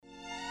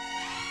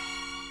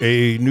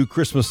A new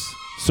Christmas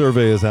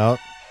survey is out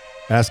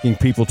asking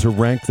people to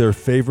rank their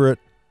favorite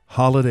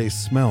holiday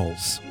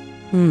smells.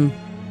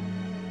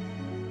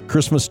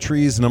 Christmas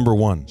trees, number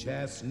 1.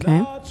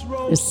 Okay.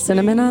 Is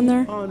cinnamon on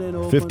there?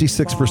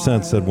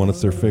 56% said one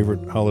it's their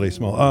favorite holiday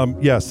smell.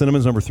 Yeah,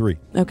 cinnamon's number 3.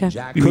 Okay.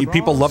 You mean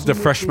people love the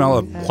fresh smell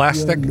of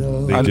plastic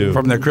do.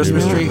 from their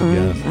Christmas tree?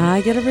 Yes.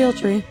 I get a real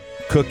tree.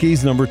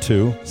 Cookies, number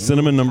 2.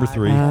 Cinnamon, number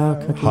 3.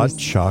 Oh, cookies. Hot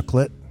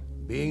chocolate.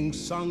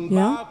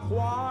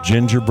 Yeah.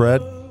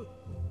 Gingerbread.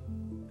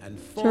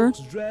 Sure.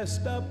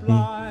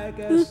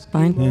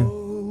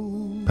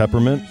 Fine.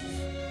 Peppermint.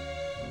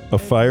 A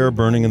fire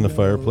burning in the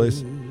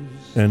fireplace.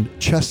 And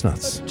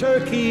chestnuts.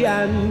 Turkey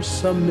and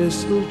some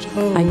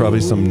mistletoe. Probably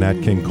some Nat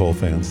King Cole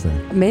fans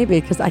thing.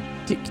 Maybe, because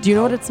do you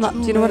know what it smells?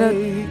 Do you know what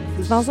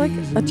it smells like?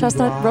 A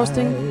chestnut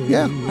roasting?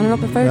 Yeah. On an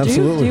open fire.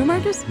 Absolutely. Do you,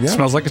 Marcus? Yeah.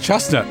 Smells like a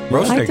chestnut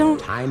roasting. I don't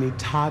Tiny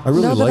tots. I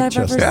really know that like I've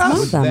chestnuts.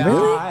 ever smelled them.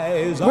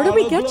 Really? Where do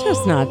we get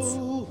chestnuts?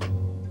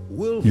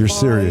 You're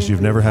serious?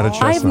 You've never had a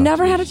chestnut? I've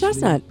never had a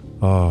chestnut.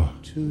 Oh.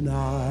 You've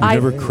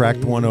never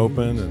cracked one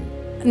open?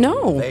 And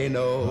No. They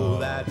know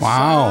that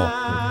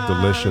Wow.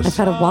 delicious. I've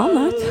had a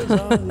walnut.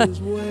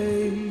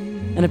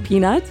 And a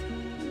peanut.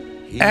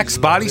 Axe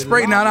body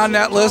spray not on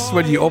that list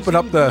when you open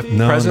up the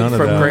No, present none of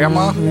from that.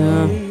 grandma?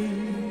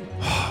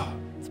 Yeah.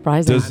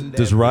 Surprising.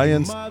 Does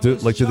Ryan, do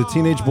the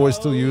teenage boys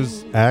still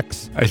use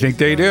Axe? I think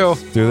they do.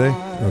 Do they?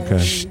 Okay.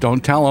 Shh,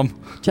 don't tell them.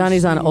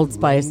 Johnny's on Old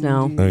Spice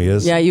now. Oh, he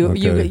is? Yeah,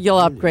 Okay. you'll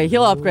upgrade.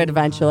 He'll upgrade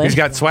eventually. He's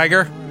got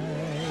swagger.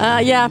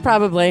 Yeah,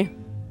 probably.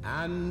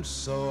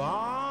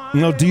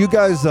 No, do you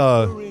guys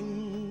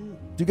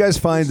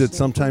find that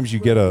sometimes you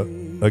get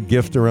a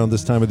gift around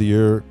this time of the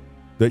year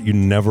that you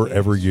never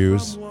ever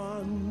use?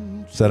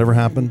 Does that ever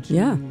happen?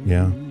 Yeah,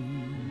 Yeah.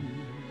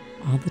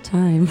 all the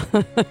time.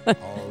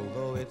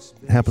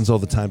 It happens all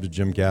the time to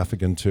Jim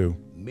Gaffigan, too.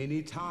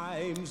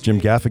 Jim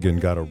Gaffigan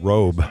got a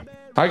robe.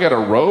 I got a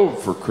robe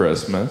for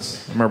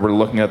Christmas. I remember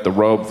looking at the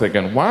robe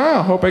thinking, wow,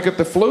 I hope I get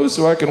the flu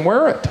so I can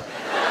wear it.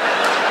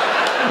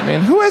 I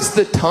mean, who has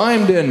the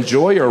time to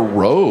enjoy a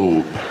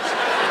robe?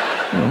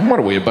 What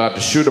are we about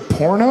to shoot a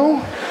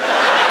porno?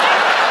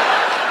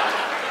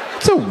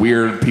 It's a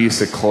weird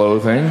piece of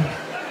clothing.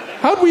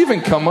 How'd we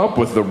even come up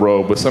with the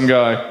robe with some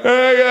guy,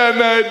 hey, I got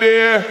an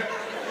idea.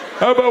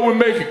 How about we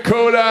make a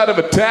coat out of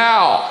a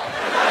towel?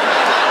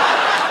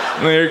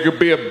 And there could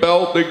be a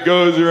belt that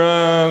goes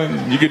around,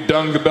 and you could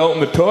dunk the belt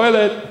in the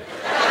toilet.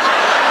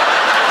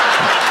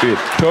 Be a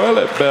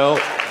toilet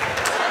belt.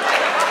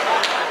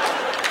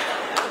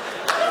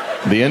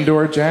 The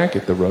indoor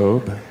jacket, the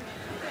robe.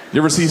 You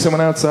ever see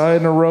someone outside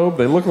in a robe?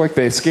 They look like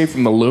they escaped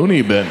from the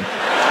loony bin.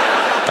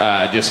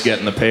 Just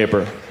getting the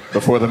paper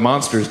before the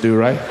monsters do,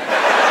 right?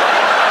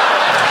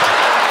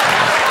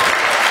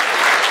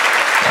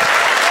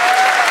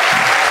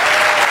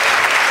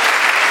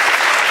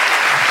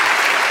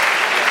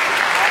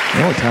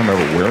 The only time I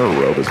ever wear a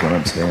robe is when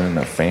I'm staying in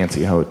a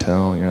fancy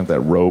hotel. You know, that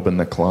robe in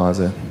the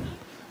closet.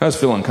 I just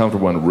feel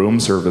uncomfortable when room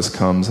service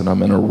comes and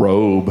I'm in a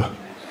robe.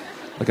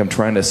 Like I'm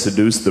trying to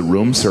seduce the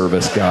room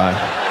service guy.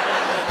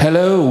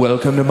 Hello,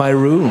 welcome to my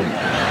room.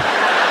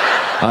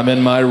 I'm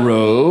in my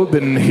robe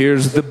and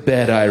here's the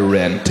bed I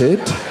rented.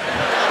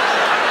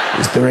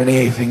 Is there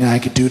anything I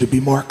could do to be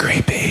more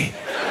creepy?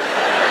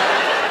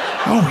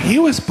 Oh, he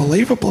was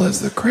believable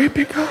as the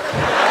creepy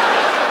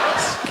guy.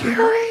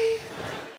 Scary.